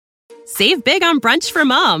Save big on brunch for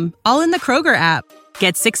mom, all in the Kroger app.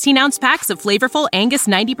 Get 16-ounce packs of flavorful Angus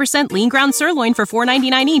 90% lean ground sirloin for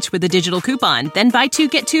 $4.99 each with a digital coupon. Then buy 2,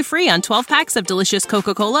 get 2 free on 12 packs of delicious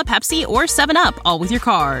Coca-Cola, Pepsi, or 7-Up, all with your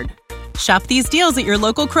card. Shop these deals at your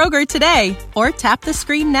local Kroger today, or tap the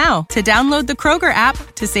screen now to download the Kroger app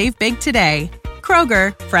to save big today.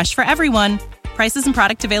 Kroger, fresh for everyone. Prices and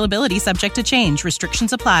product availability subject to change.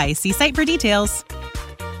 Restrictions apply. See site for details.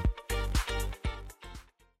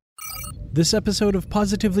 This episode of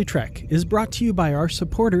Positively Trek is brought to you by our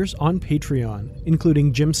supporters on Patreon,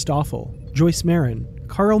 including Jim Stoffel, Joyce Marin,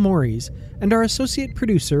 Carl Morris, and our associate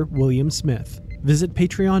producer, William Smith. Visit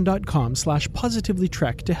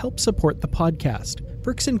patreon.com/positivelytrek to help support the podcast.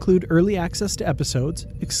 Perks include early access to episodes,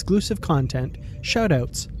 exclusive content,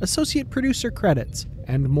 shoutouts, associate producer credits,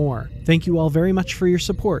 and more. Thank you all very much for your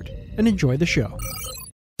support, and enjoy the show.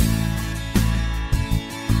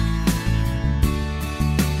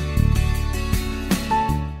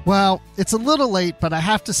 Well, it's a little late, but I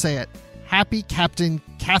have to say it. Happy Captain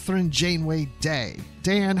Kathryn Janeway Day.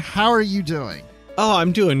 Dan, how are you doing? Oh,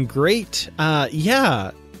 I'm doing great.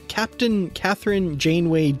 Captain Kathryn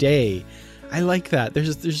Janeway Day. I like that.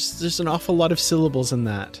 There's an awful lot of syllables in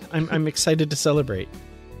that. I'm excited to celebrate.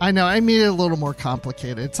 I know, I made it a little more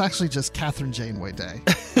complicated. It's actually just Kathryn Janeway Day.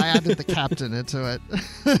 I added the captain into it,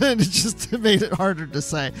 and it just made it harder to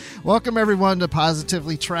say. Welcome, everyone, to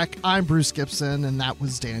Positively Trek. I'm Bruce Gibson, and that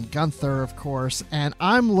was Dan Gunther, of course. And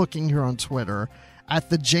I'm looking here on Twitter at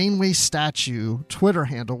the Janeway statue Twitter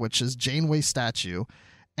handle, which is Janeway statue.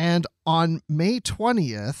 And on May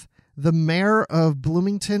 20th, the mayor of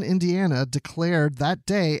Bloomington, Indiana, declared that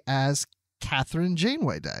day as Kathryn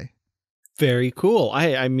Janeway Day. Very cool.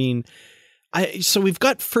 So we've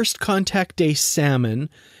got First Contact Day salmon.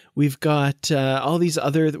 We've got all these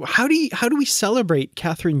other. How do we celebrate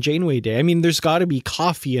Kathryn Janeway Day? I mean, there's got to be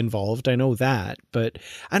coffee involved. I know that, but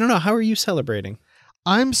I don't know. How are you celebrating?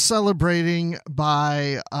 I'm celebrating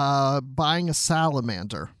by buying a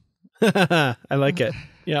salamander. I like it.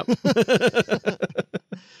 Yep.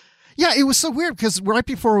 Yeah, it was so weird because right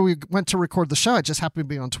before we went to record the show, I just happened to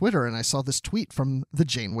be on Twitter and I saw this tweet from the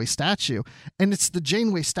Janeway statue. And it's the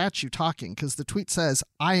Janeway statue talking because the tweet says,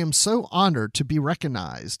 "I am so honored to be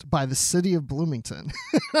recognized by the city of Bloomington."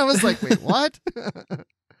 I was like, wait, what?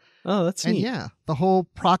 Oh, that's neat. And yeah, the whole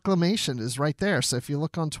proclamation is right there. So if you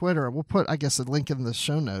look on Twitter, we'll put, I guess, a link in the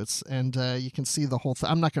show notes and you can see the whole thing.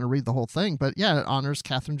 I'm not going to read the whole thing, but yeah, it honors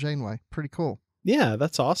Kathryn Janeway. Pretty cool. Yeah,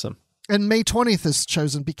 that's awesome. And May 20th is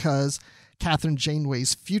chosen because Kathryn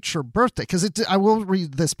Janeway's future birthday, because I will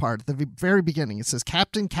read this part at the very beginning. It says,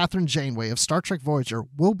 Captain Kathryn Janeway of Star Trek Voyager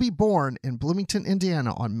will be born in Bloomington,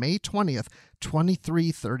 Indiana on May 20th,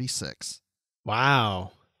 2336.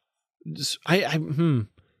 Wow. I'm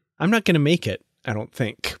not going to make it, I don't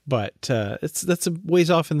think, but that's a ways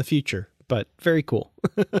off in the future, but very cool.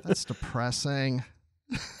 That's depressing.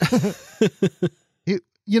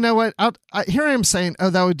 You know what? Here I am saying,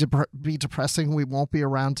 oh, that would be depressing. We won't be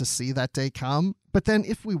around to see that day come. But then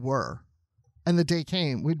if we were, and the day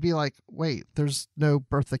came, we'd be like, wait, there's no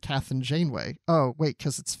birth of Kathryn Janeway. Oh, wait,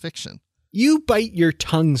 because it's fiction. You bite your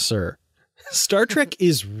tongue, sir. Star Trek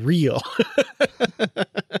is real.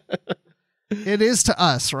 It is to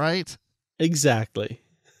us, right? Exactly.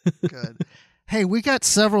 Good. Hey, we got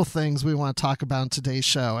several things we want to talk about in today's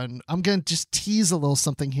show, and I'm going to just tease a little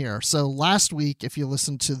something here. So last week, if you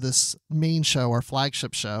listened to this main show, our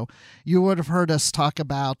flagship show, you would have heard us talk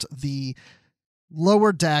about the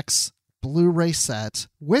Lower Decks Blu-ray set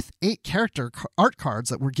with 8 character art cards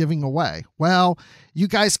that we're giving away. Well, you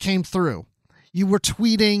guys came through. You were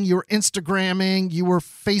tweeting, you were Instagramming, you were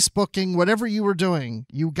Facebooking, whatever you were doing,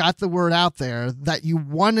 you got the word out there that you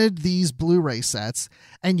wanted these Blu-ray sets,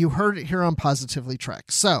 and you heard it here on Positively Trek.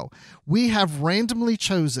 So we have randomly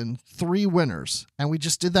chosen 3 winners, and we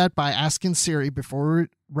just did that by asking Siri before we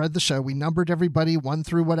read the show. We numbered everybody 1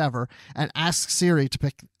 through whatever and asked Siri to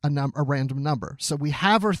pick a random number. So we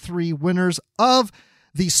have our 3 winners of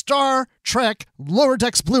the Star Trek Lower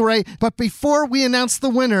Decks Blu-ray. But before we announce the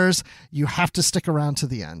winners, you have to stick around to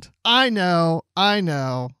the end. I know.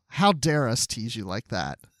 How dare us tease you like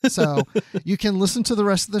that? So you can listen to the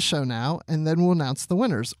rest of the show now, and then we'll announce the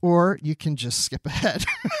winners. Or you can just skip ahead.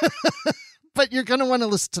 But you're going to want to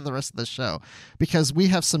listen to the rest of the show because we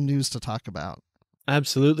have some news to talk about.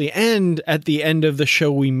 Absolutely. And at the end of the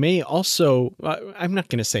show, we may also, I'm not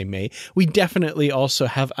going to say may, we definitely also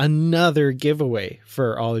have another giveaway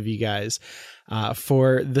for all of you guys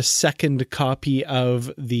for the second copy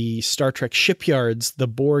of the Star Trek Shipyards, the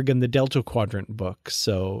Borg and the Delta Quadrant book.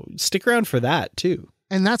 So stick around for that too.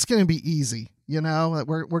 And that's going to be easy. You know,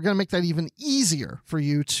 we're going to make that even easier for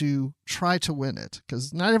you to try to win it,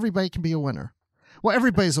 because not everybody can be a winner. Well,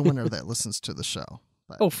 everybody's a winner that listens to the show.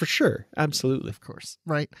 But, oh, for sure. Absolutely. of course.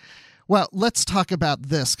 Right. Well, let's talk about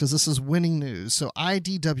this, because this is winning news. So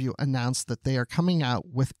IDW announced that they are coming out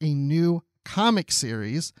with a new comic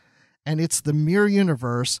series, and it's the Mirror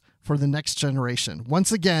Universe for the next generation.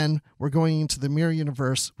 Once again, we're going into the Mirror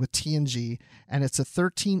Universe with TNG, and it's a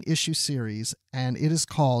 13-issue series, and it is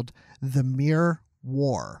called The Mirror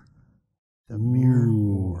War. The Mirror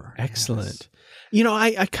War. Excellent. Yes. You know,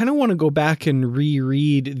 I kind of want to go back and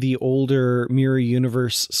reread the older Mirror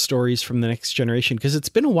Universe stories from the next generation, because it's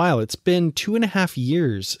been a while. It's been 2.5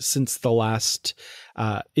 years since the last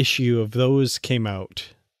issue of those came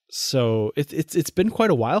out. So it's been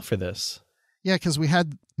quite a while for this. Yeah, because we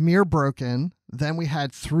had Mirror Broken, then we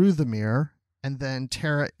had Through the Mirror, and then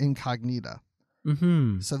Terra Incognita.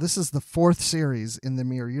 Mm-hmm. So this is the 4th series in the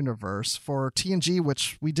Mirror Universe for TNG,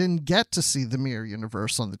 which we didn't get to see the Mirror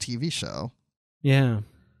Universe on the TV show. Yeah.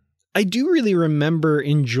 I do really remember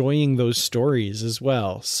enjoying those stories as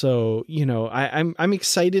well. So, you know, I'm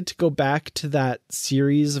excited to go back to that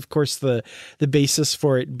series. Of course, the basis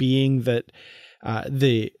for it being that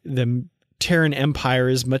the Terran Empire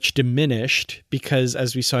is much diminished because,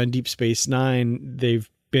 as we saw in Deep Space Nine, they've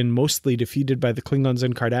been mostly defeated by the Klingons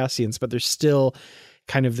and Cardassians, but there's still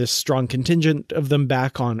kind of this strong contingent of them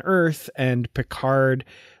back on Earth, and Picard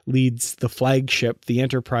leads the flagship, the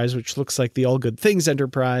Enterprise, which looks like the All Good Things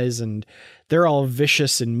Enterprise, and they're all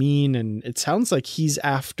vicious and mean, and it sounds like he's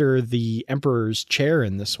after the Emperor's chair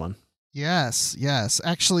in this one. Yes.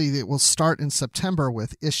 Actually, it will start in September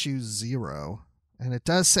with issue 0. And it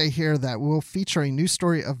does say here that we'll feature a new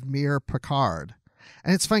story of Mir Picard.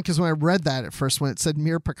 And it's funny because when I read that at first, when it said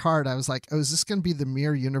Mir Picard, I was like, oh, is this going to be the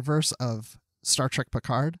Mirror Universe of Star Trek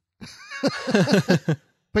Picard?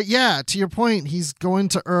 But yeah, to your point, he's going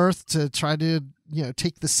to Earth to try to, you know,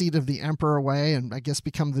 take the seat of the Emperor away and I guess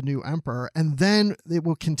become the new Emperor. And then it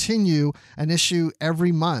will continue an issue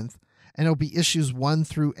every month, and it'll be issues 1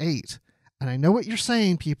 through 8. And I know what you're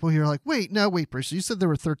saying, people. You're like, wait, Bruce, you said there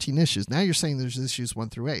were 13 issues. Now you're saying there's issues 1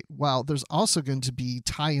 through 8. Well, there's also going to be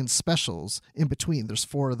tie-in specials in between. There's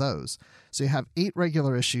 4 of those. So you have 8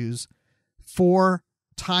 regular issues, 4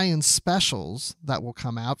 tie-in specials that will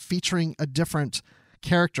come out featuring a different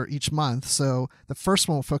character each month. So the first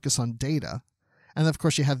one will focus on Data. And then, of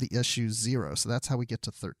course, you have the issue 0. So that's how we get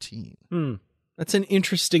to 13. That's an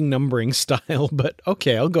interesting numbering style, but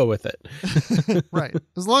okay, I'll go with it. Right.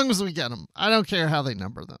 As long as we get them. I don't care how they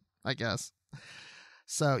number them, I guess.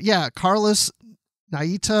 So, yeah, Carlos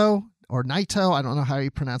Naito, or Naito, I don't know how he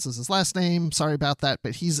pronounces his last name. Sorry about that,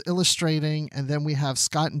 but he's illustrating. And then we have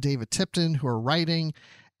Scott and David Tipton who are writing.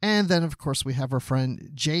 And then, of course, we have our friend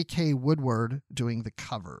J.K. Woodward doing the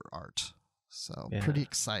cover art. So, Pretty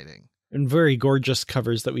exciting. And very gorgeous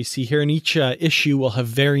covers that we see here. And each issue will have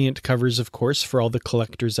variant covers, of course, for all the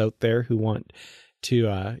collectors out there who want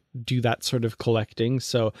to do that sort of collecting.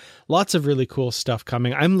 So lots of really cool stuff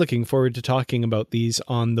coming. I'm looking forward to talking about these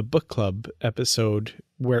on the book club episode,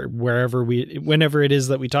 whenever it is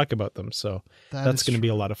that we talk about them. So that's going to be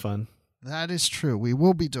a lot of fun. That is true. We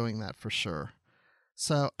will be doing that for sure.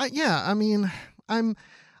 So yeah, I mean, I'm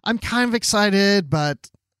kind of excited,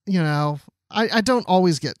 but you know, I don't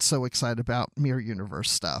always get so excited about Mirror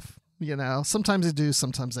Universe stuff. You know, sometimes I do,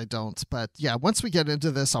 sometimes I don't. But yeah, once we get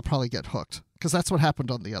into this, I'll probably get hooked because that's what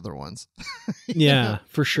happened on the other ones. Yeah,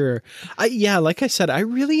 for sure. Like I said, I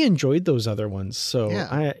really enjoyed those other ones. So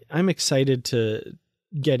yeah. I'm excited to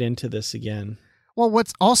get into this again. Well,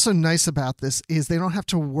 what's also nice about this is they don't have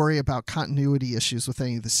to worry about continuity issues with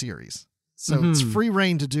any of the series. So it's free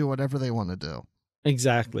reign to do whatever they want to do.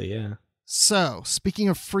 Exactly, yeah. So, speaking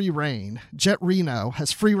of free reign, Jet Reno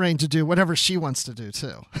has free reign to do whatever she wants to do,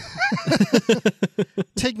 too.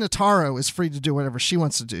 Tig Notaro is free to do whatever she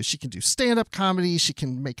wants to do. She can do stand-up comedy. She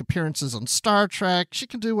can make appearances on Star Trek. She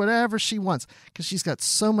can do whatever she wants because she's got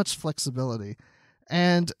so much flexibility.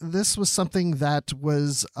 And this was something that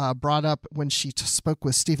was brought up when she spoke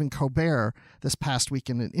with Stephen Colbert this past week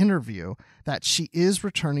in an interview, that she is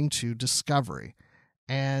returning to Discovery.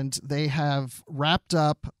 And they have wrapped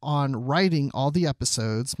up on writing all the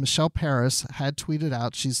episodes. Michelle Paris had tweeted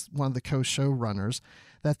out, she's one of the co-show runners,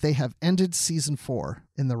 that they have ended season 4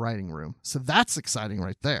 in the writing room. So that's exciting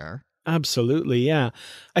right there. Absolutely, yeah.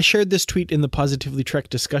 I shared this tweet in the Positively Trek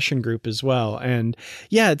discussion group as well. And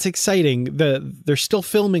yeah, it's exciting. They're still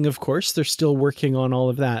filming, of course. They're still working on all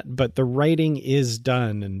of that, but the writing is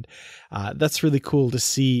done. And that's really cool to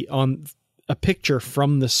see on a picture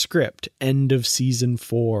from the script, end of season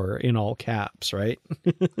 4 in all caps, right?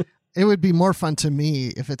 It would be more fun to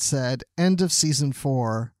me if it said end of season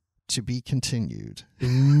 4 to be continued.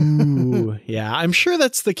 Ooh, yeah, I'm sure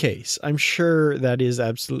that's the case. I'm sure that is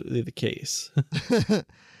absolutely the case.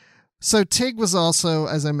 So Tig was also,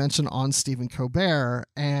 as I mentioned, on Stephen Colbert,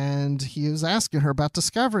 and he was asking her about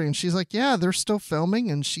Discovery, and she's like, yeah, they're still filming,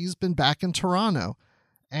 and she's been back in Toronto.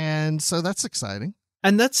 And so that's exciting.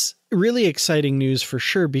 And that's really exciting news for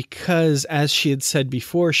sure, because as she had said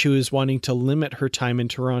before, she was wanting to limit her time in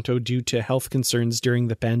Toronto due to health concerns during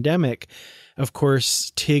the pandemic. Of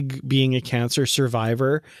course, Tig, being a cancer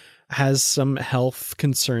survivor, has some health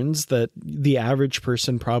concerns that the average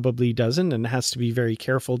person probably doesn't, and has to be very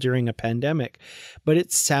careful during a pandemic. But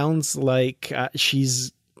it sounds like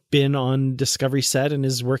she's been on Discovery set and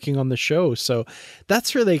is working on the show. So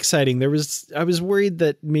that's really exciting. I was worried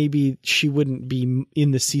that maybe she wouldn't be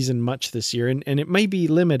in the season much this year, and it might be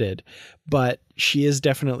limited, but she is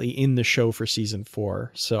definitely in the show for season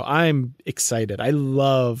 4. So I'm excited. I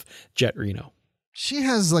love Jet Reno. She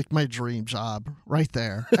has like my dream job right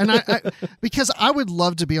there. And I because I would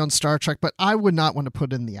love to be on Star Trek, but I would not want to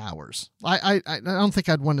put in the hours. I don't think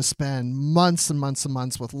I'd want to spend months and months and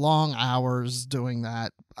months with long hours doing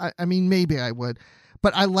that. I mean, maybe I would,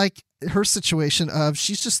 but I like her situation of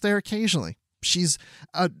she's just there occasionally. She's,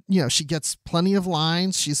 she gets plenty of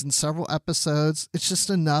lines. She's in several episodes. It's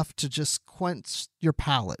just enough to just quench your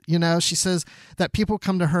palate. She says that people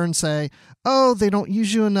come to her and say, oh, they don't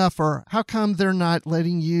use you enough, or how come they're not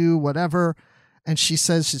letting you, whatever. And she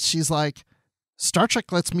says, she's like, Star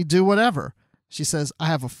Trek lets me do whatever. She says, I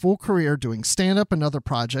have a full career doing stand-up and other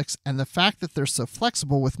projects, and the fact that they're so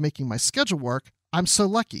flexible with making my schedule work, I'm so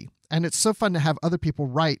lucky. And it's so fun to have other people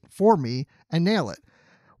write for me and nail it.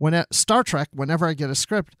 When at Star Trek, whenever I get a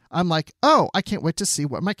script, I'm like, oh, I can't wait to see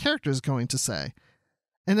what my character is going to say.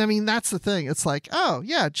 And I mean, that's the thing. It's like, oh,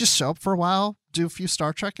 yeah, just show up for a while, do a few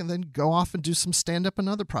Star Trek, and then go off and do some stand-up and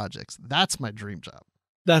other projects. That's my dream job.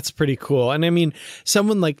 That's pretty cool. And I mean,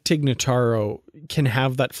 someone like Tig Notaro can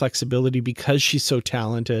have that flexibility because she's so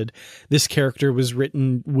talented. This character was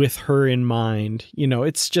written with her in mind.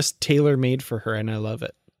 It's just tailor-made for her, and I love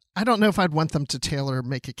it. I don't know if I'd want them to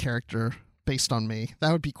make a character based on me.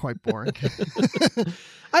 That would be quite boring.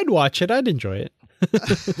 I'd watch it. I'd enjoy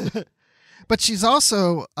it. But she's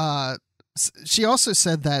also, she also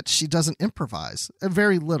said that she doesn't improvise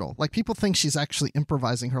very little. Like, people think she's actually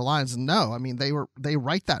improvising her lines. And no, I mean, they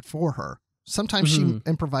write that for her. Sometimes she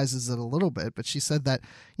improvises it a little bit, but she said that,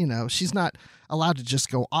 she's not allowed to just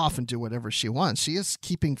go off and do whatever she wants. She is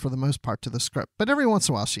keeping, for the most part, to the script. But every once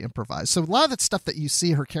in a while she improvises. So a lot of that stuff that you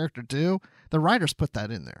see her character do, the writers put that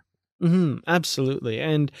in there. Absolutely.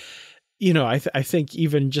 And, I think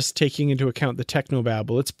even just taking into account the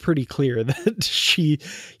technobabble, it's pretty clear that she,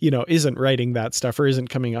 isn't writing that stuff or isn't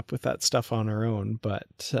coming up with that stuff on her own.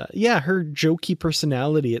 But her jokey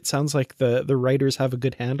personality, it sounds like the writers have a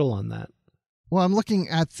good handle on that. Well, I'm looking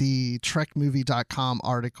at the trekmovie.com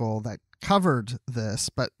article that covered this,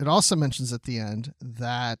 but it also mentions at the end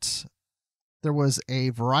that there was a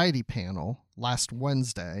variety panel last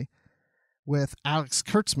Wednesday with Alex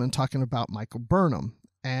Kurtzman talking about Michael Burnham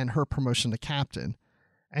and her promotion to captain.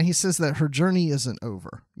 And he says that her journey isn't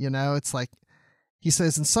over. It's like, he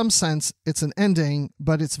says, in some sense, it's an ending,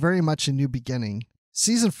 but it's very much a new beginning.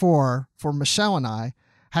 Season 4, for Michelle and I,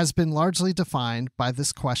 has been largely defined by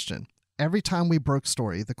this question. Every time we broke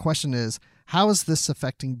story, the question is, how is this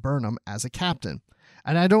affecting Burnham as a captain?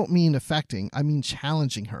 And I don't mean affecting, I mean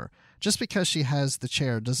challenging her. Just because she has the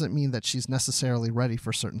chair doesn't mean that she's necessarily ready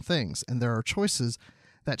for certain things, and there are choices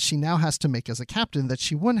that she now has to make as a captain that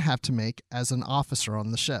she wouldn't have to make as an officer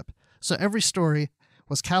on the ship. So every story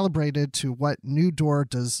was calibrated to what new door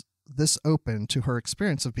does this open to her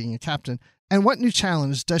experience of being a captain, and what new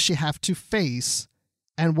challenge does she have to face,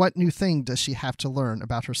 and what new thing does she have to learn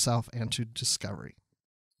about herself and to Discovery.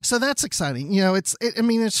 So that's exciting.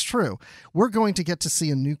 It's true. We're going to get to see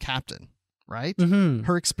a new captain. Right?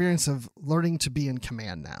 Her experience of learning to be in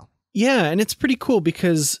command now. Yeah, and it's pretty cool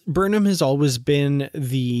because Burnham has always been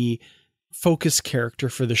the focus character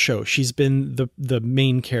for the show. She's been the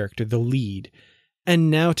main character, the lead.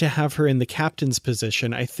 And now to have her in the captain's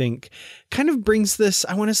position, I think kind of brings this,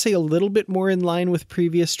 I want to say, a little bit more in line with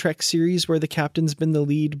previous Trek series where the captain's been the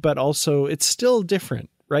lead, but also it's still different.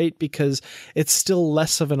 Right? Because it's still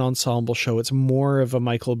less of an ensemble show. It's more of a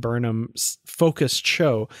Michael Burnham focused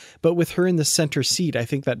show. But with her in the center seat, I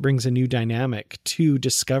think that brings a new dynamic to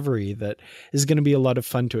Discovery that is going to be a lot of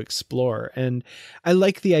fun to explore. And I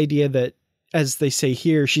like the idea that, as they say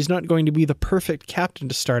here, she's not going to be the perfect captain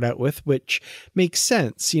to start out with, which makes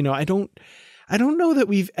sense. I don't know that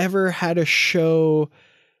we've ever had a show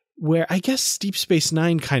where I guess Deep Space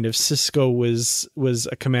Nine kind of Sisko was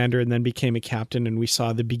a commander and then became a captain, and we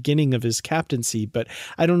saw the beginning of his captaincy, but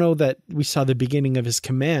I don't know that we saw the beginning of his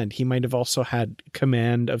command. He might have also had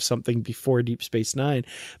command of something before Deep Space Nine,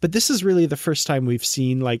 but this is really the first time we've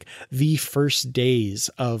seen like the first days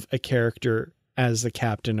of a character as the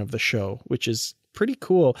captain of the show, which is pretty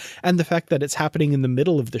cool. And the fact that it's happening in the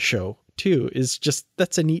middle of the show too is just,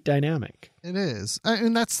 that's a neat dynamic. It is.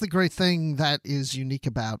 And that's the great thing that is unique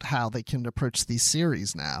about how they can approach these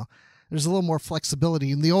series now. There's a little more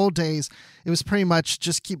flexibility. In the old days, it was pretty much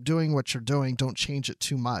just keep doing what you're doing. Don't change it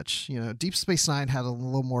too much. You know, Deep Space Nine had a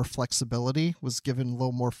little more flexibility, was given a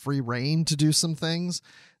little more free reign to do some things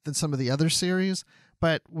than some of the other series.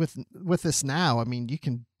 But with this now, I mean, you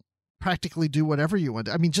can practically do whatever you want.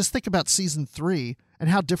 I mean, just think about season 3 and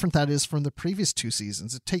how different that is from the previous 2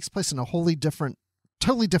 seasons. It takes place in a totally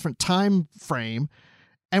different time frame,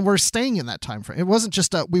 and we're staying in that time frame. It wasn't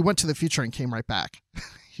just we went to the future and came right back.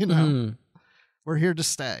 You know, we're here to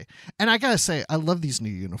stay. And I gotta say, I love these new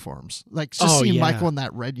uniforms. Like just seeing Michael in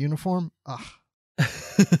that red uniform.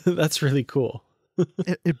 That's really cool.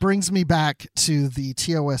 it brings me back to the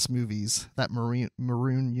TOS movies. That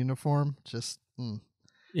maroon uniform. Just.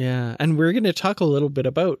 Yeah, and we're going to talk a little bit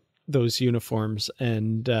about those uniforms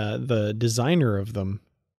and the designer of them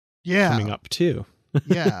coming up too.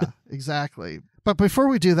 Yeah, exactly. But before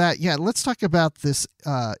we do that, let's talk about this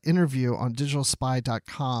interview on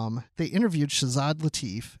digitalspy.com. They interviewed Shazad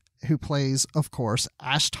Latif, who plays, of course,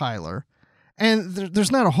 Ash Tyler. And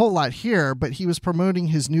there's not a whole lot here, but he was promoting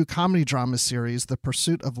his new comedy drama series, The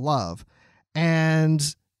Pursuit of Love.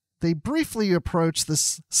 And they briefly approached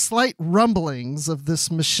this slight rumblings of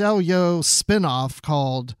this Michelle Yeoh spinoff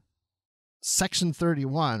called Section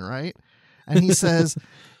 31, right? And he says,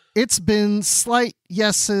 it's been slight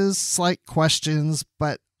yeses, slight questions,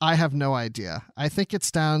 but I have no idea. I think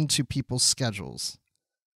it's down to people's schedules.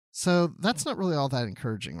 So that's not really all that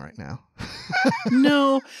encouraging right now.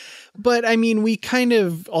 No, but I mean, we kind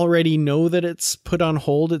of already know that it's put on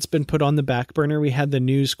hold. It's been put on the back burner. We had the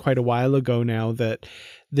news quite a while ago now that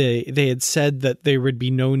they had said that there would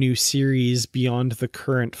be no new series beyond the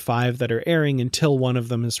current 5 that are airing until one of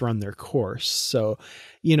them has run their course. So,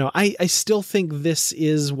 you know, I still think this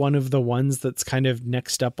is one of the ones that's kind of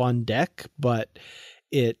next up on deck, but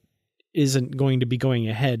it isn't going to be going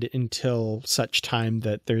ahead until such time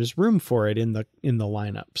that there's room for it in the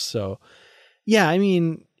lineup. So, yeah, I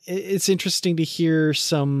mean, it's interesting to hear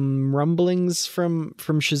some rumblings from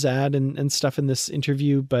Shazad and stuff in this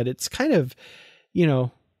interview, but it's kind of, you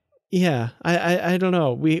know, yeah, I don't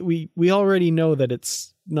know. We already know that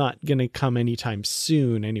it's not going to come anytime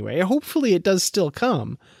soon anyway. Hopefully it does still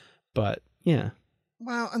come, but yeah.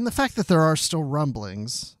 Well, and the fact that there are still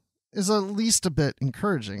rumblings is at least a bit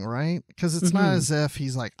encouraging, right? Because it's not as if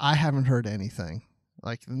he's like, I haven't heard anything.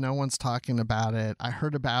 Like, no one's talking about it. I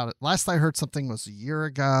heard about it. Last I heard something was a year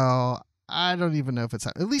ago. I don't even know if it's...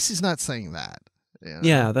 At least he's not saying that. You know?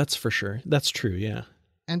 Yeah, that's for sure. That's true, yeah.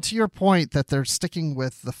 And to your point that they're sticking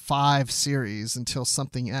with the 5 series until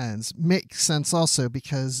something ends makes sense also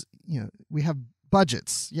because, you know, we have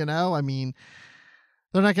budgets, you know? I mean,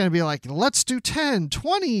 they're not going to be like, let's do 10,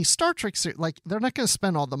 20 Star Trek series. Like, they're not going to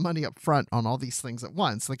spend all the money up front on all these things at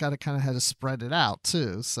once. They got to kind of have to spread it out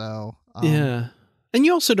too. So, yeah. And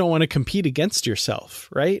you also don't want to compete against yourself,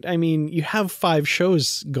 right? I mean, you have 5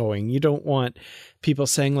 shows going. You don't want people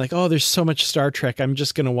saying like, oh, there's so much Star Trek, I'm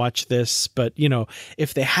just going to watch this. But, you know,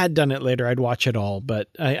 if they had done it later, I'd watch it all. But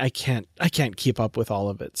I can't keep up with all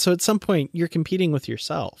of it. So at some point, you're competing with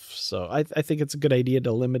yourself. So I think it's a good idea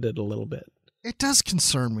to limit it a little bit. It does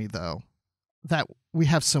concern me, though, that we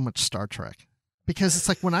have so much Star Trek. Because it's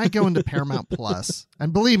like when I go into Paramount Plus,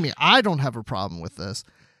 and believe me, I don't have a problem with this.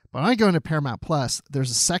 When I go into Paramount Plus,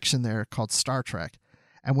 there's a section there called Star Trek.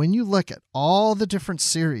 And when you look at all the different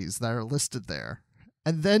series that are listed there,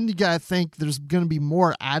 and then you got to think there's going to be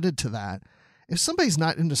more added to that. If somebody's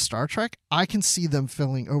not into Star Trek, I can see them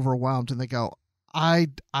feeling overwhelmed and they go, I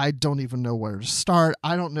don't even know where to start.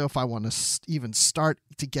 I don't know if I want to even start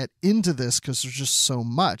to get into this because there's just so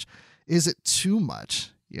much. Is it too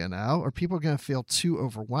much, you know? Are people going to feel too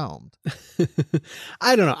overwhelmed?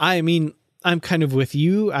 I don't know. I mean, I'm kind of with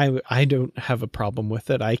you. I don't have a problem with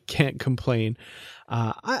it. I can't complain.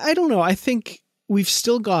 I don't know. I think we've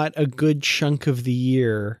still got a good chunk of the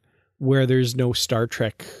year where there's no Star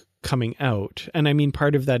Trek coming out. And I mean,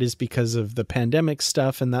 part of that is because of the pandemic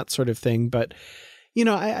stuff and that sort of thing. But, you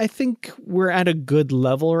know, I think we're at a good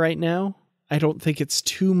level right now. I don't think it's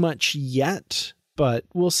too much yet, but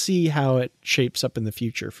we'll see how it shapes up in the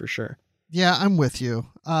future for sure. Yeah, I'm with you.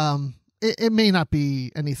 It may not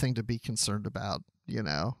be anything to be concerned about, you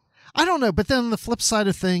know. I don't know. But then on the flip side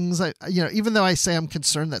of things, even though I say I'm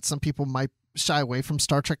concerned that some people might shy away from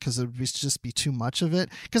Star Trek because it would just be too much of it.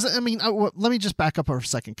 Because let me just back up for a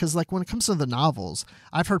second. Because like when it comes to the novels,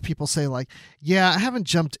 I've heard people say like, yeah, I haven't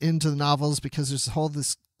jumped into the novels because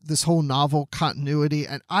there's this whole novel continuity,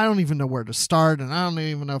 and I don't even know where to start, and I don't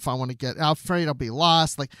even know if I want to get. I'm afraid I'll be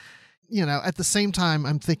lost. Like, at the same time,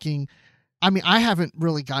 I'm thinking, I haven't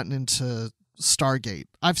really gotten into Stargate.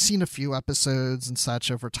 I've seen a few episodes and such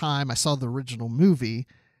over time. I saw the original movie,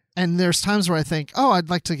 and there's times where I think, oh, I'd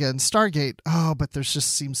like to get in Stargate. Oh, but there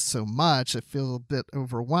just seems so much. I feel a bit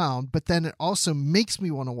overwhelmed. But then it also makes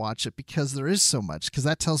me want to watch it because there is so much, because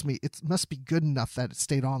that tells me it must be good enough that it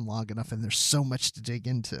stayed on long enough and there's so much to dig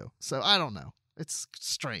into. So I don't know. It's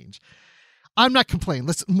strange. I'm not complaining.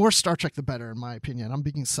 More Star Trek, the better, in my opinion. I'm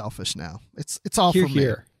being selfish now. It's all for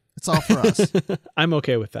me. It's all for us. I'm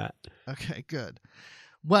okay with that. Okay, good.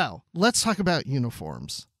 Well, let's talk about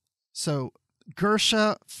uniforms. So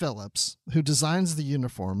Gersha Phillips, who designs the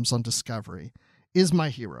uniforms on Discovery, is my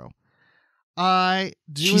hero. I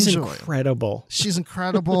do She's enjoy incredible. She's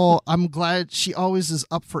incredible. I'm glad she always is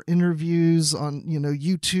up for interviews on,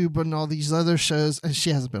 YouTube and all these other shows. And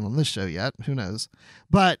she hasn't been on this show yet. Who knows?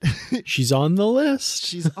 But she's on the list.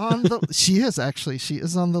 She is on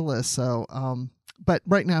the list. So, but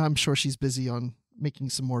right now I'm sure she's busy on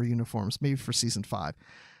making some more uniforms, maybe for season 5.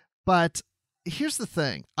 But here's the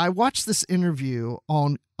thing. I watched this interview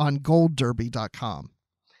on goldderby.com,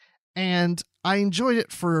 and I enjoyed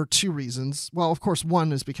it for 2 reasons. Well, of course,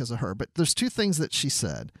 one is because of her, but there's 2 things that she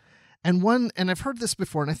said. And I've heard this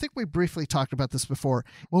before, and I think we briefly talked about this before.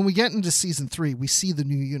 When we get into season 3, we see the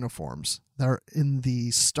new uniforms that are in the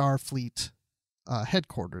Starfleet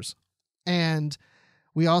headquarters. And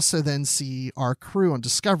we also then see our crew on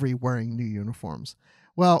Discovery wearing new uniforms.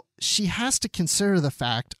 Well, she has to consider the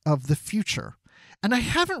fact of the future. And I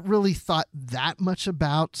haven't really thought that much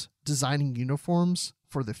about designing uniforms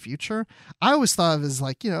for the future. I always thought of it as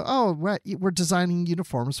like, we're designing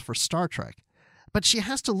uniforms for Star Trek. But she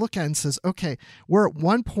has to look at it and says, okay, we're at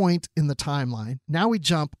one point in the timeline. Now we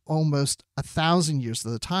jump almost 1,000 years to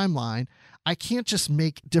the timeline. I can't just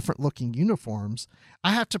make different looking uniforms.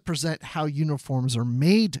 I have to present how uniforms are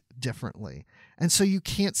made differently. And so you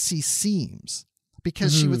can't see seams.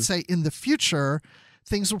 Because she would say in the future,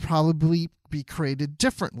 things will probably be created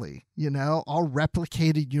differently, all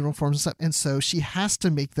replicated uniforms and stuff. And so she has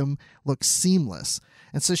to make them look seamless.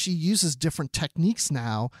 And so she uses different techniques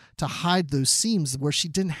now to hide those seams where she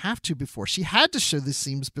didn't have to before. She had to show the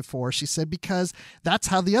seams before, she said, because that's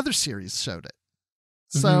how the other series showed it.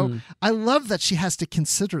 So I love that she has to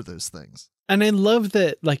consider those things. And I love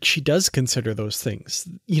that, she does consider those things.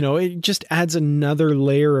 It just adds another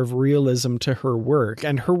layer of realism to her work.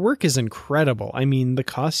 And her work is incredible. I mean, the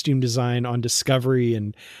costume design on Discovery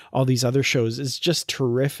and all these other shows is just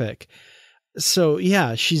terrific. So,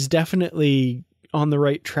 yeah, she's definitely on the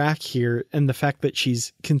right track here. And the fact that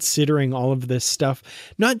she's considering all of this stuff,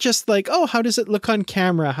 not just how does it look on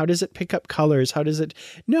camera? How does it pick up colors?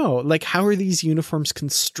 No, how are these uniforms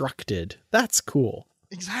constructed? That's cool.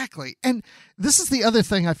 Exactly. And this is the other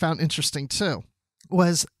thing I found interesting too,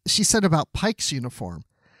 was she said about Pike's uniform.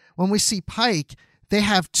 When we see Pike, they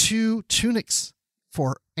have 2 tunics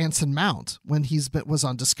for Anson Mount when was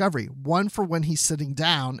on Discovery. One for when he's sitting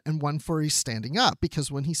down and one for he's standing up,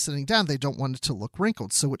 because when he's sitting down, they don't want it to look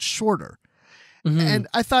wrinkled. So it's shorter. And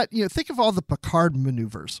I thought, think of all the Picard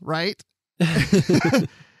maneuvers, right?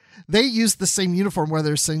 They use the same uniform whether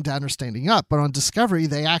they're sitting down or standing up. But on Discovery,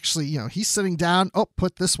 they actually, he's sitting down. Oh,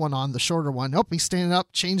 put this one on, the shorter one. Oh, he's standing up,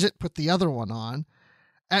 change it, put the other one on.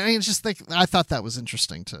 I thought that was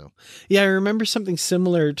interesting too. Yeah, I remember something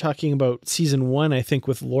similar talking about season 1, I think,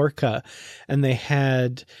 with Lorca. And they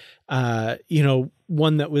had,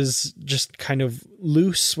 one that was just kind of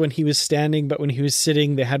loose when he was standing, but when he was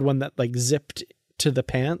sitting, they had one that zipped to the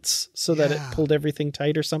pants so that it pulled everything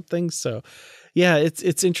tight or something. So yeah,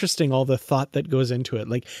 it's interesting, all the thought that goes into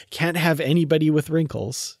it. Can't have anybody with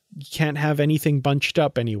wrinkles. You can't have anything bunched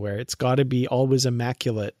up anywhere. It's got to be always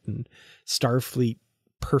immaculate and Starfleet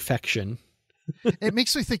perfection. It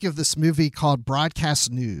makes me think of this movie called Broadcast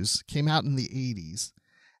News. Came out in the 80s.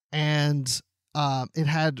 And it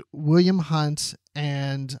had William Hunt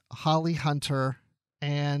and Holly Hunter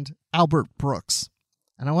and Albert Brooks.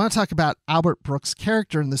 And I want to talk about Albert Brooks'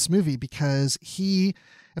 character in this movie because he,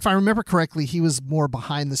 if I remember correctly, he was more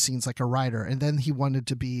behind the scenes like a writer, and then he wanted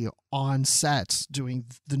to be on set doing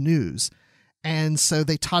the news. And so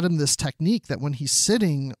they taught him this technique that when he's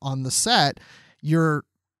sitting on the set, you're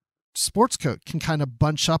sports coat can kind of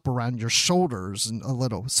bunch up around your shoulders and a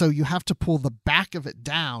little. So you have to pull the back of it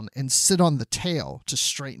down and sit on the tail to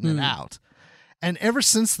straighten it out. And ever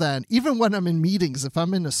since then, even when I'm in meetings, if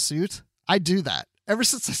I'm in a suit, I do that. Ever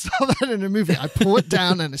since I saw that in a movie, I pull it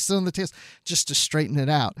down and I sit on the tail just to straighten it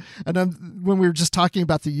out. And when we were just talking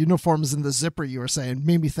about the uniforms and the zipper you were saying,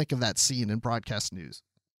 made me think of that scene in Broadcast News.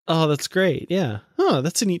 Oh, that's great. Yeah. Oh,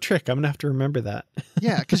 that's a neat trick. I'm going to have to remember that.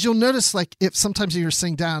 Yeah, because you'll notice, like, if sometimes you're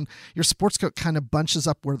sitting down, your sports coat kind of bunches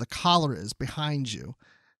up where the collar is behind you.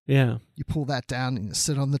 Yeah. You pull that down and you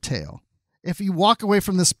sit on the tail. If you walk away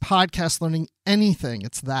from this podcast learning anything,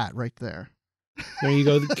 it's that right there. There you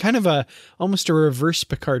go. Kind of almost a reverse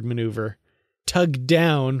Picard maneuver. Tug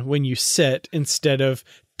down when you sit instead of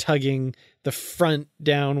tugging the front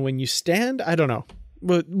down when you stand. I don't know.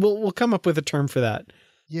 We'll come up with a term for that.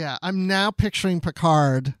 Yeah, I'm now picturing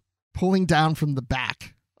Picard pulling down from the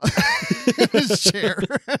back in his chair.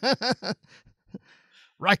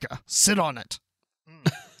 Riker, sit on it.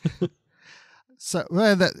 So,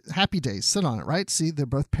 Happy Days, sit on it, right? See, they're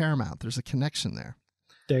both paramount. There's a connection there.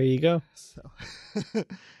 There you go. So,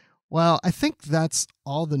 well, I think that's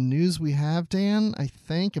all the news we have, Dan. I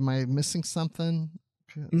think. Am I missing something?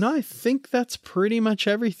 No, I think that's pretty much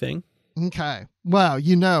everything. Okay. Well,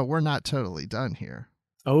 we're not totally done here.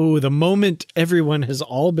 Oh, the moment everyone has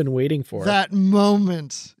all been waiting for. That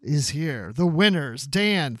moment is here. The winners.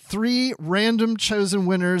 Dan, 3 random chosen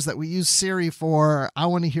winners that we use Siri for. I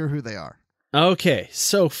want to hear who they are. Okay,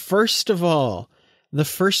 so first of all, the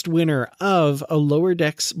first winner of a Lower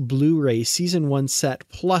Decks Blu-ray Season 1 set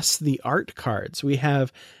plus the art cards, we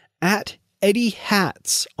have at Eddie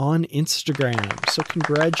Hats on Instagram. So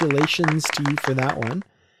congratulations to you for that one.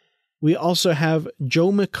 We also have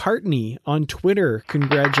Joe McCartney on Twitter.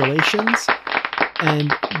 Congratulations.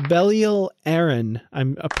 And Belial Aaron,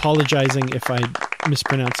 I'm apologizing if I'm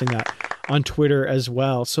mispronouncing that, on Twitter as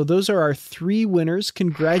well. So those are our 3 winners.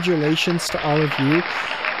 Congratulations to all of you.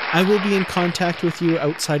 I will be in contact with you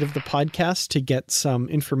outside of the podcast to get some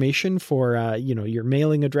information for, your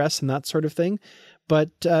mailing address and that sort of thing. But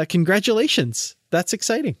congratulations. That's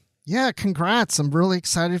exciting. Yeah, congrats. I'm really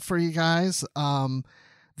excited for you guys.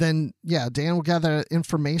 Then, Dan will gather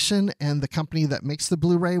information and the company that makes the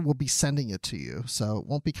Blu-ray will be sending it to you. So it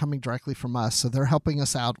won't be coming directly from us. So they're helping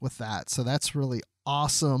us out with that. So that's really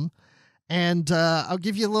awesome. And I'll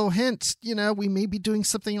give you a little hint. We may be doing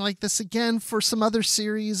something like this again for some other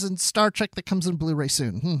series and Star Trek that comes in Blu-ray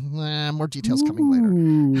soon. More details coming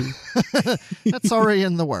later. That's already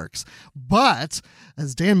in the works. But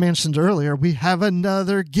as Dan mentioned earlier, we have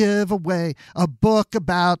another giveaway, a book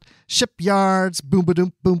about shipyards. Boom,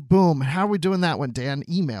 ba-doom, boom, boom. How are we doing that one, Dan?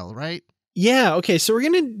 Email, right? Yeah. Okay. So we're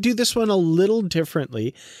going to do this one a little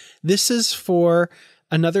differently. This is for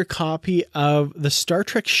another copy of the Star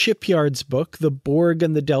Trek Shipyards book, The Borg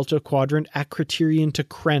and the Delta Quadrant, A Criterion to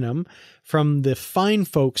Krenim, from the fine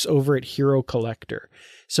folks over at Hero Collector.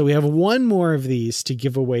 So we have one more of these to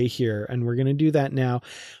give away here, and we're going to do that now.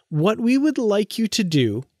 What we would like you to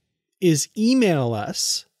do is email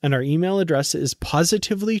us, and our email address is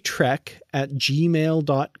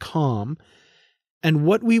positivelytrek@gmail.com. And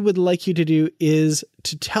what we would like you to do is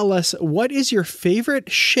to tell us what is your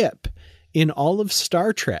favorite ship in all of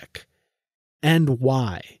Star Trek and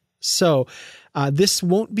why. So this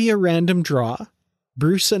won't be a random draw.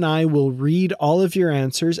 Bruce and I will read all of your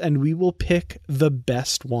answers and we will pick the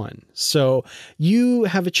best one. So you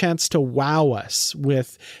have a chance to wow us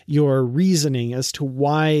with your reasoning as to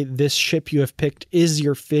why this ship you have picked is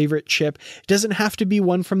your favorite ship. It doesn't have to be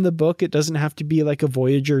one from the book. It doesn't have to be like a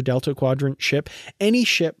Voyager Delta Quadrant ship. Any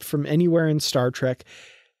ship from anywhere in Star Trek.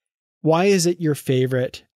 Why is it your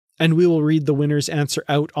favorite? And we will read the winner's answer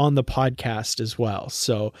out on the podcast as well.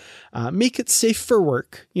 So make it safe for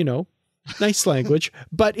work, nice language,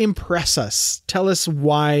 but impress us. Tell us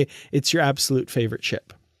why it's your absolute favorite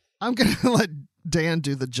ship. I'm going to let Dan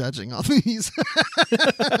do the judging on these.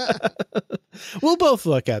 We'll both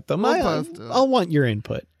look at them. I'll want your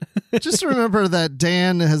input. Just remember that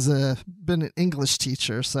Dan has been an English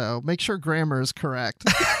teacher, so make sure grammar is correct.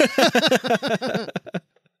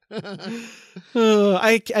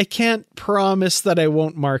 I can't promise that I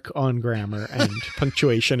won't mark on grammar and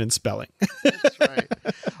punctuation and spelling. That's right.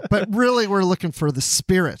 But really, we're looking for the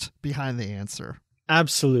spirit behind the answer.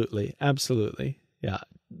 Absolutely. Absolutely. Yeah.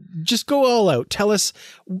 Just go all out. Tell us,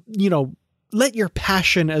 let your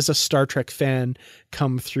passion as a Star Trek fan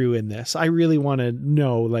come through in this. I really want to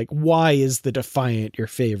know, why is the Defiant your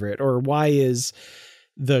favorite? Or why is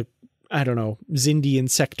the, Xindi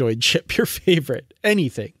insectoid ship your favorite?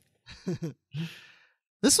 Anything.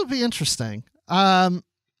 This will be interesting.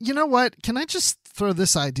 You know what? Can I just throw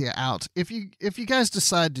this idea out. If you guys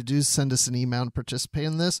decide to send us an email and participate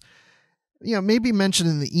in this, maybe mention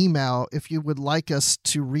in the email if you would like us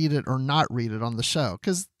to read it or not read it on the show,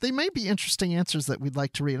 because they may be interesting answers that we'd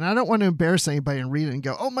like to read. And I don't want to embarrass anybody and read it and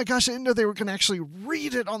go, oh my gosh, I didn't know they were going to actually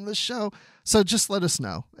read it on the show. So just let us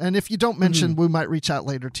know. And if you don't mention, we might reach out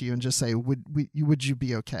later to you and just say, would you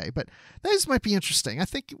be okay? But those might be interesting. I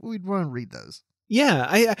think we'd want to read those.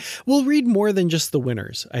 Yeah, we'll read more than just the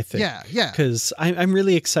winners, I think. Yeah. Because I'm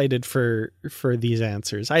really excited for these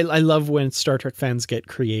answers. I love when Star Trek fans get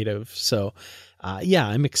creative. So,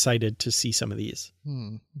 I'm excited to see some of these.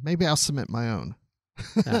 Maybe I'll submit my own.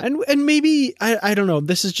 And maybe, I don't know,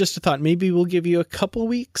 this is just a thought. Maybe we'll give you a couple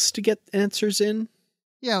weeks to get answers in.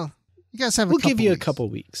 Yeah, you guys have We'll give you a couple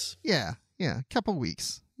weeks. Yeah, a couple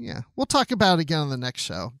weeks. Yeah, we'll talk about it again on the next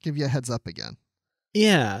show. Give you a heads up again.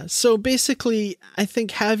 Yeah. So basically, I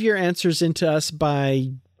think have your answers into us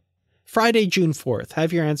by Friday, June 4th.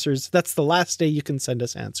 Have your answers. That's the last day you can send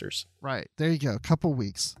us answers. Right. There you go. A couple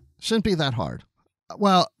weeks. Shouldn't be that hard.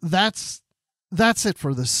 Well, that's it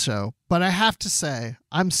for this show. But I have to say,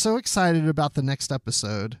 I'm so excited about the next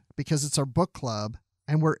episode because it's our book club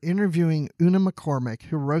and we're interviewing Una McCormack,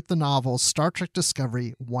 who wrote the novel Star Trek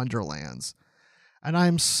Discovery Wonderlands. And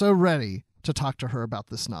I'm so ready to talk to her about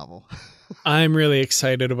this novel. I'm really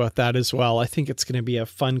excited about that as well. I think it's going to be a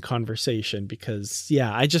fun conversation because,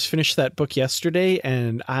 I just finished that book yesterday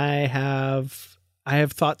and I have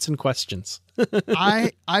thoughts and questions.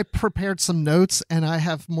 I prepared some notes and I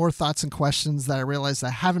have more thoughts and questions that I realized I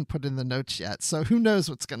haven't put in the notes yet. So who knows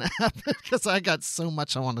what's going to happen because I got so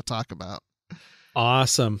much I want to talk about.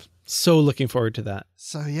 Awesome. So looking forward to that.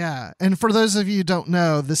 So, yeah. And for those of you who don't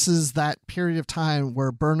know, this is that period of time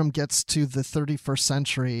where Burnham gets to the 31st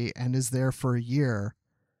century and is there for a year.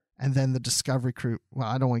 And then the Discovery crew, well,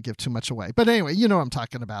 I don't want to give too much away. But anyway, you know what I'm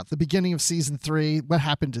talking about. The beginning of season 3, what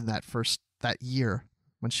happened in that year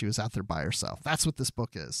when she was out there by herself. That's what this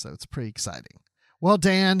book is. So it's pretty exciting. Well,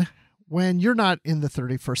 Dan, when you're not in the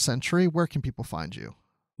 31st century, where can people find you?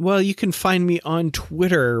 Well, you can find me on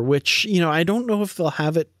Twitter, which, I don't know if they'll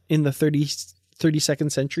have it in the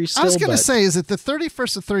 32nd century still. I was going to say, is it the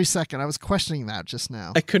 31st or 32nd? I was questioning that just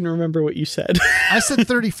now. I couldn't remember what you said. I said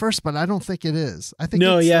 31st, but I don't think it is. I think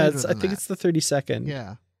I think it's the 32nd.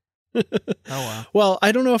 Yeah. Oh, wow. Well,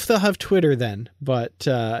 I don't know if they'll have Twitter then, but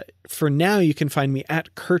for now you can find me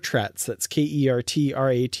at Kertrats. That's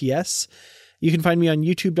KERTRATS. You can find me on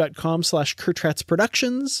youtube.com/Kertrats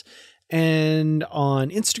Productions. And on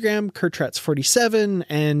Instagram, Kertrats47,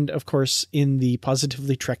 and of course in the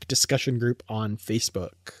Positively Trek discussion group on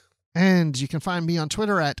Facebook. And you can find me on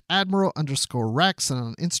Twitter at Admiral_Rex and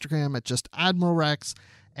on Instagram at just Admiral Rex.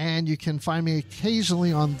 And you can find me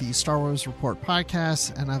occasionally on the Star Wars Report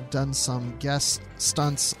podcast, and I've done some guest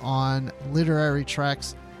stunts on literary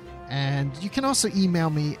treks. And you can also email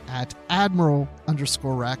me at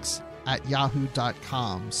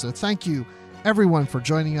Admiral_Rex@yahoo.com. So thank you everyone for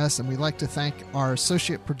joining us, and we'd like to thank our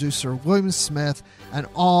associate producer William Smith and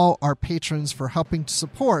all our patrons for helping to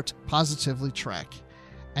support Positively Trek.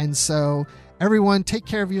 And so everyone, take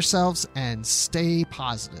care of yourselves and stay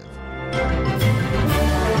positive.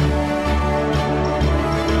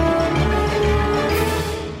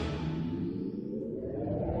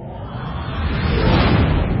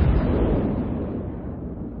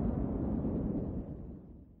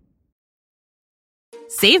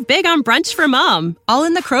 Save big on brunch for mom, all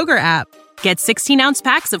in the Kroger app. Get 16-ounce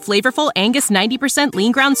packs of flavorful Angus 90%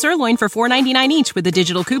 lean ground sirloin for $4.99 each with a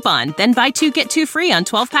digital coupon. Then buy 2, get 2 free on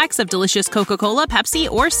 12 packs of delicious Coca-Cola, Pepsi,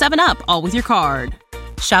 or 7-Up, all with your card.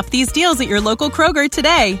 Shop these deals at your local Kroger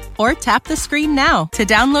today, or tap the screen now to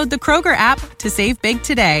download the Kroger app to save big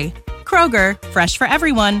today. Kroger, fresh for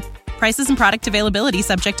everyone. Prices and product availability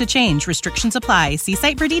subject to change. Restrictions apply. See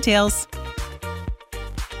site for details.